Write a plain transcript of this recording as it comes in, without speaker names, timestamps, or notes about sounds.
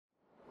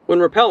When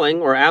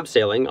rappelling or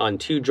abseiling on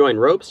two joined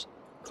ropes,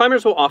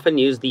 climbers will often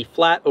use the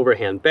flat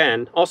overhand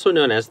bend, also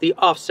known as the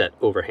offset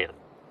overhand.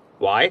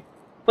 Why?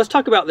 Let's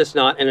talk about this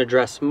knot and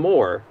address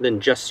more than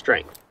just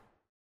strength.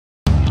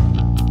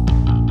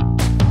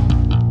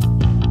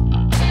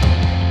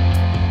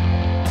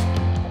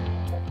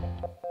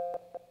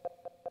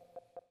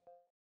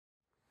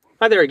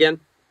 Hi there again,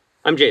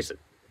 I'm Jason.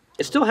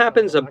 It still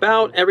happens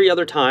about every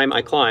other time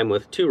I climb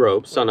with two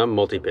ropes on a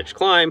multi-pitch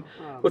climb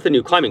with a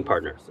new climbing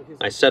partner.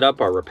 I set up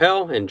our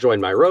rappel and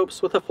join my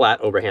ropes with a flat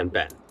overhand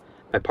bend.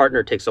 My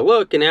partner takes a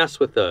look and asks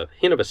with a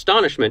hint of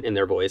astonishment in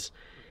their voice,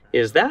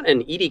 "Is that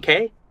an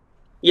EDK?"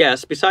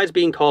 Yes, besides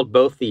being called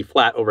both the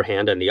flat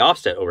overhand and the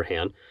offset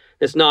overhand,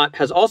 this knot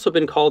has also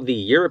been called the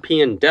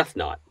European death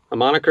knot, a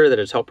moniker that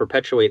has helped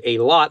perpetuate a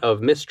lot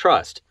of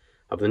mistrust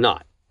of the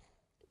knot.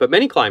 But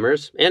many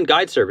climbers and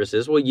guide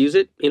services will use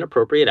it in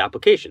appropriate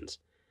applications.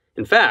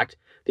 In fact,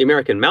 the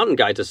American Mountain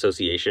Guides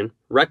Association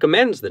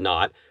recommends the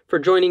knot for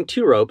joining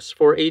two ropes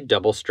for a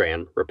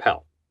double-strand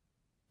rappel.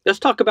 Let's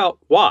talk about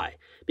why,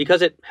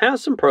 because it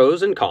has some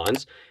pros and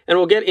cons, and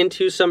we'll get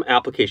into some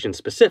application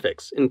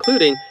specifics,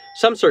 including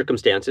some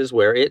circumstances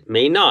where it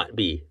may not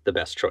be the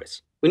best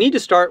choice. We need to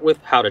start with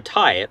how to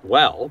tie it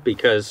well,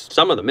 because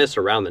some of the myths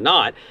around the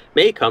knot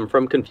may come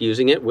from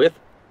confusing it with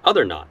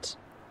other knots.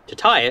 To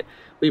tie it,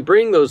 we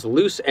bring those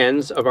loose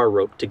ends of our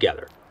rope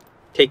together.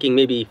 Taking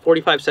maybe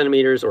 45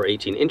 centimeters or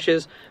 18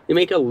 inches, we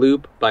make a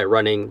loop by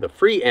running the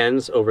free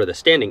ends over the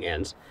standing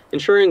ends,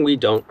 ensuring we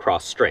don't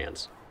cross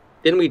strands.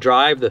 Then we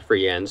drive the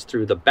free ends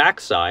through the back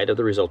side of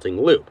the resulting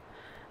loop.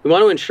 We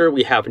want to ensure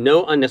we have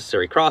no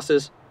unnecessary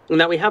crosses and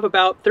that we have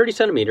about 30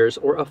 centimeters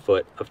or a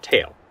foot of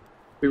tail.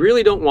 We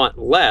really don't want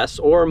less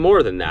or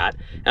more than that,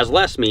 as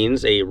less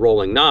means a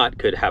rolling knot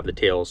could have the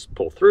tails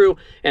pull through,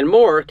 and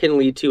more can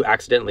lead to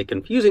accidentally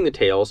confusing the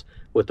tails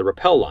with the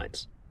rappel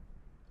lines.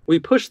 We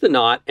push the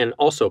knot and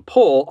also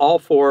pull all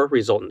four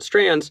resultant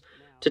strands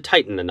to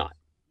tighten the knot.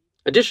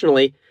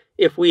 Additionally,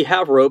 if we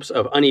have ropes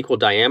of unequal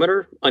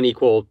diameter,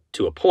 unequal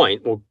to a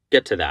point, we'll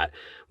get to that,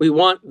 we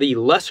want the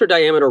lesser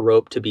diameter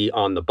rope to be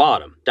on the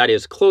bottom, that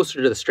is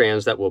closer to the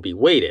strands that will be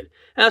weighted,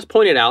 as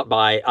pointed out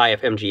by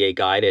IFMGA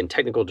guide and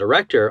technical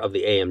director of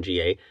the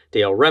AMGA,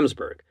 Dale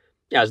Remsburg,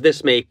 as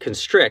this may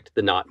constrict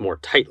the knot more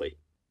tightly.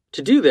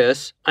 To do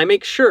this, I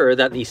make sure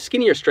that the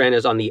skinnier strand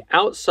is on the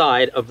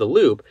outside of the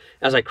loop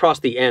as I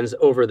cross the ends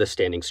over the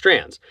standing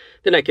strands.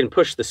 Then I can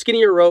push the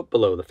skinnier rope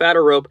below the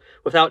fatter rope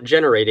without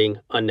generating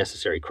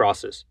unnecessary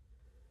crosses.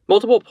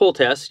 Multiple pull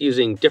tests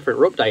using different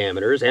rope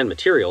diameters and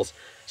materials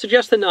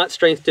suggest the knot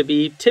strength to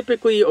be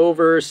typically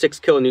over 6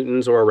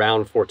 kilonewtons or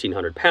around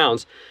 1,400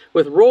 pounds,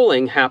 with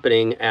rolling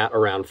happening at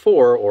around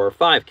 4 or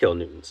 5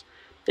 kilonewtons.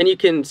 And you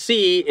can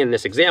see in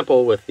this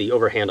example with the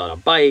overhand on a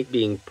bite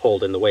being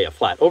pulled in the way a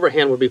flat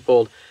overhand would be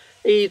pulled,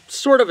 a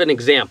sort of an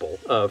example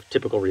of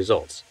typical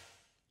results.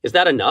 Is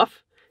that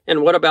enough?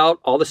 And what about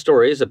all the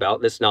stories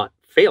about this knot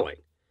failing?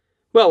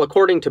 Well,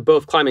 according to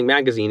both Climbing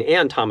Magazine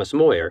and Thomas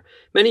Moyer,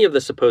 many of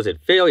the supposed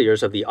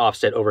failures of the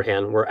offset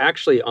overhand were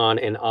actually on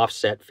an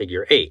offset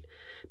figure 8.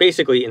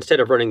 Basically,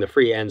 instead of running the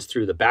free ends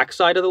through the back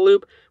side of the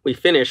loop, we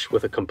finish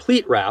with a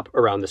complete wrap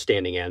around the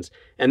standing ends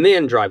and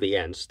then drive the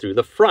ends through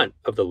the front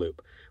of the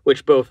loop,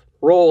 which both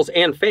rolls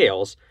and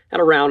fails at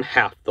around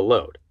half the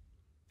load.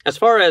 As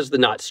far as the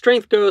knot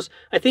strength goes,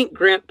 I think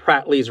Grant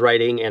Prattley's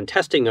writing and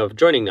testing of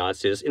joining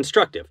knots is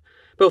instructive.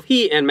 Both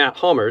he and Matt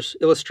Halmers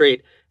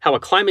illustrate how a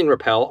climbing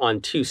rappel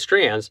on two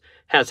strands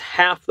has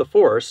half the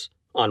force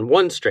on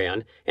one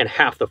strand and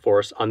half the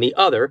force on the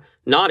other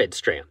knotted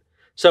strand.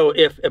 So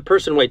if a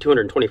person weighed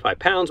 225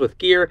 pounds with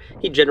gear,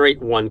 he'd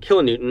generate 1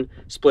 kilonewton,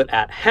 split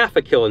at half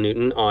a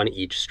kilonewton on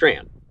each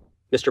strand.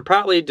 Mr.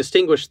 Prattley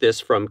distinguished this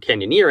from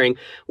canyoneering,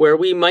 where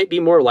we might be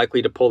more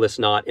likely to pull this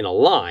knot in a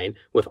line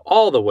with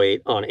all the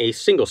weight on a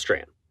single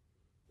strand.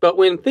 But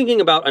when thinking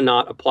about a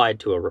knot applied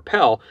to a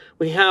rappel,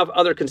 we have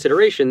other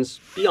considerations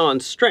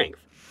beyond strength.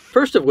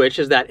 First of which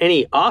is that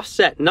any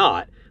offset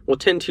knot will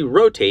tend to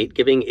rotate,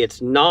 giving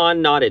its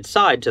non-knotted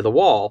side to the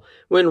wall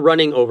when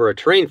running over a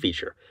terrain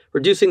feature,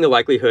 reducing the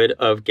likelihood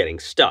of getting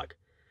stuck.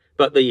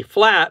 But the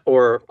flat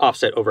or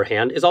offset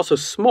overhand is also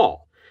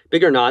small.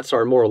 Bigger knots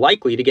are more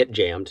likely to get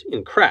jammed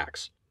in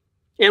cracks.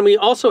 And we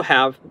also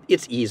have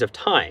its ease of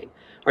tying.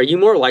 Are you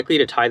more likely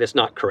to tie this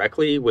knot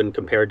correctly when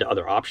compared to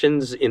other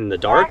options in the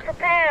dark,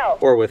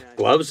 or with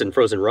gloves and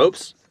frozen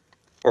ropes,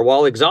 or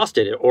while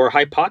exhausted or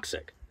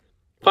hypoxic?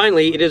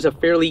 Finally, it is a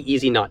fairly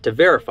easy knot to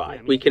verify.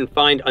 We can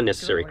find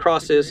unnecessary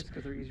crosses,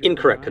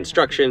 incorrect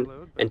construction,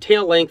 and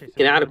tail length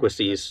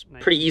inadequacies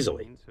pretty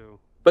easily.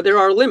 But there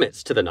are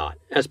limits to the knot.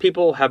 As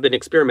people have been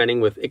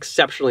experimenting with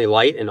exceptionally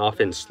light and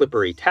often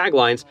slippery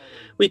taglines,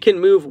 we can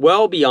move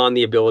well beyond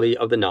the ability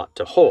of the knot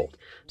to hold.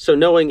 So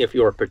knowing if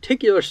your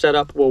particular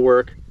setup will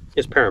work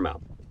is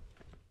paramount.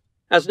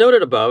 As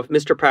noted above,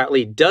 Mr.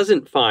 Prattley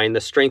doesn't find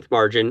the strength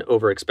margin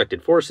over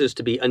expected forces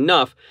to be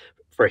enough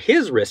for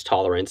his risk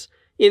tolerance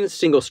in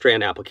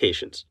single-strand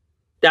applications.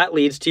 That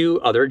leads to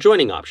other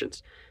joining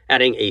options,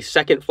 adding a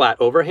second flat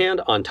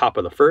overhand on top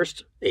of the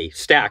first, a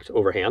stacked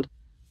overhand,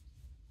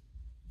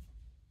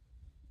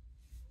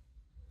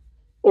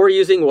 or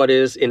using what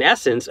is, in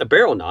essence, a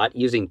barrel knot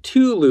using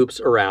 2 loops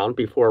around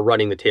before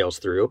running the tails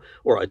through,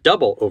 or a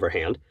double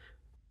overhand,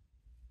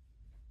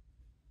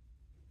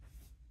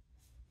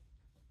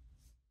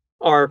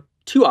 are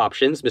 2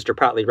 options Mr.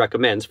 Prattley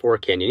recommends for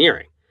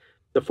canyoneering.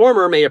 The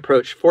former may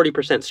approach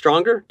 40%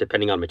 stronger,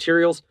 depending on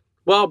materials,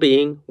 while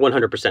being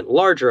 100%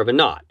 larger of a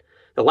knot.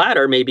 The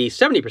latter may be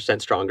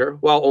 70% stronger,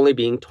 while only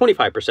being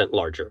 25%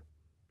 larger.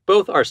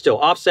 Both are still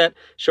offset,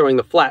 showing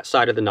the flat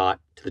side of the knot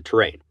to the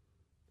terrain.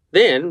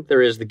 Then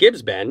there is the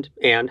Gibbs bend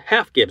and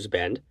half Gibbs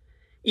bend,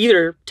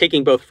 either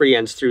taking both free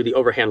ends through the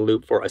overhand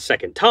loop for a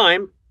second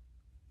time,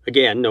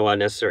 again, no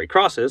unnecessary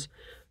crosses,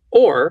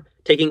 or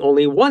taking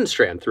only one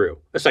strand through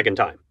a second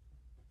time.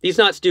 These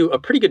knots do a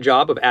pretty good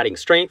job of adding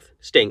strength,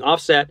 staying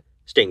offset,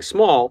 staying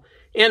small,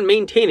 and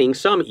maintaining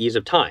some ease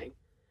of tying.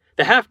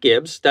 The half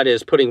Gibbs, that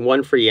is putting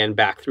one free end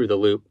back through the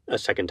loop a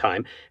second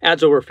time,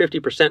 adds over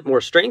 50%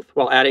 more strength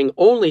while adding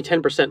only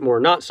 10% more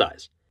knot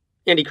size.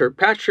 Andy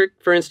Kirkpatrick,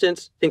 for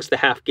instance, thinks the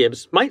half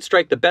Gibbs might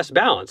strike the best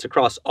balance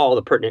across all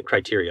the pertinent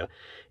criteria,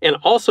 and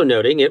also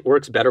noting it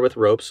works better with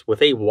ropes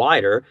with a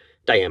wider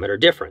diameter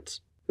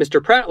difference. Mr.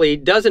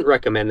 Prattley doesn't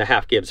recommend the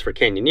half Gibbs for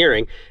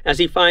canyoneering, as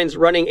he finds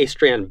running a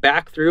strand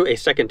back through a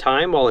second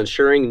time while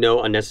ensuring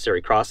no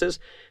unnecessary crosses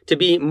to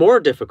be more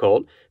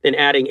difficult than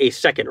adding a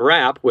second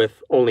wrap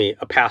with only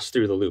a pass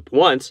through the loop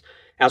once,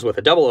 as with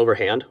a double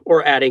overhand,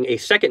 or adding a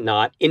second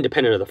knot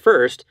independent of the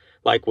first,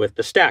 like with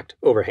the stacked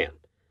overhand.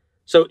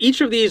 So each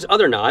of these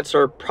other knots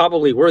are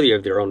probably worthy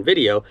of their own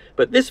video,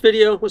 but this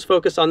video was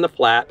focused on the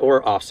flat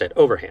or offset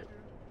overhand.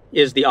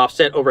 Is the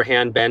offset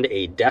overhand bend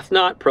a death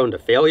knot prone to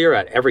failure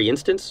at every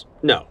instance?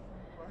 No.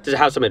 Does it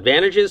have some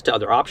advantages to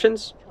other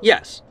options?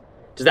 Yes.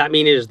 Does that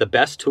mean it is the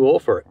best tool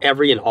for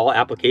every and all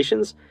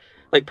applications?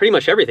 Like pretty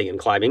much everything in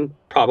climbing,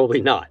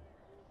 probably not.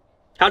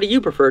 How do you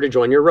prefer to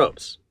join your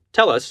ropes?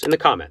 Tell us in the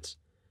comments.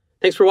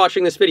 Thanks for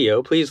watching this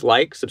video. Please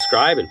like,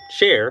 subscribe, and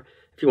share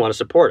if you want to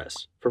support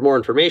us. For more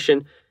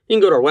information, you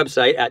can go to our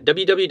website at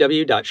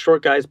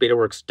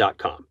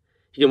www.shortguysbetaworks.com.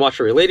 You can watch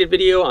a related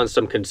video on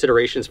some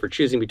considerations for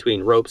choosing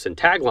between ropes and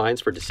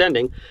taglines for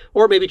descending,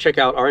 or maybe check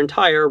out our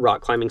entire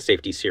rock climbing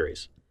safety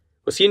series.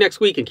 We'll see you next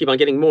week and keep on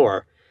getting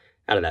more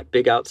out of that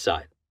big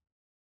outside.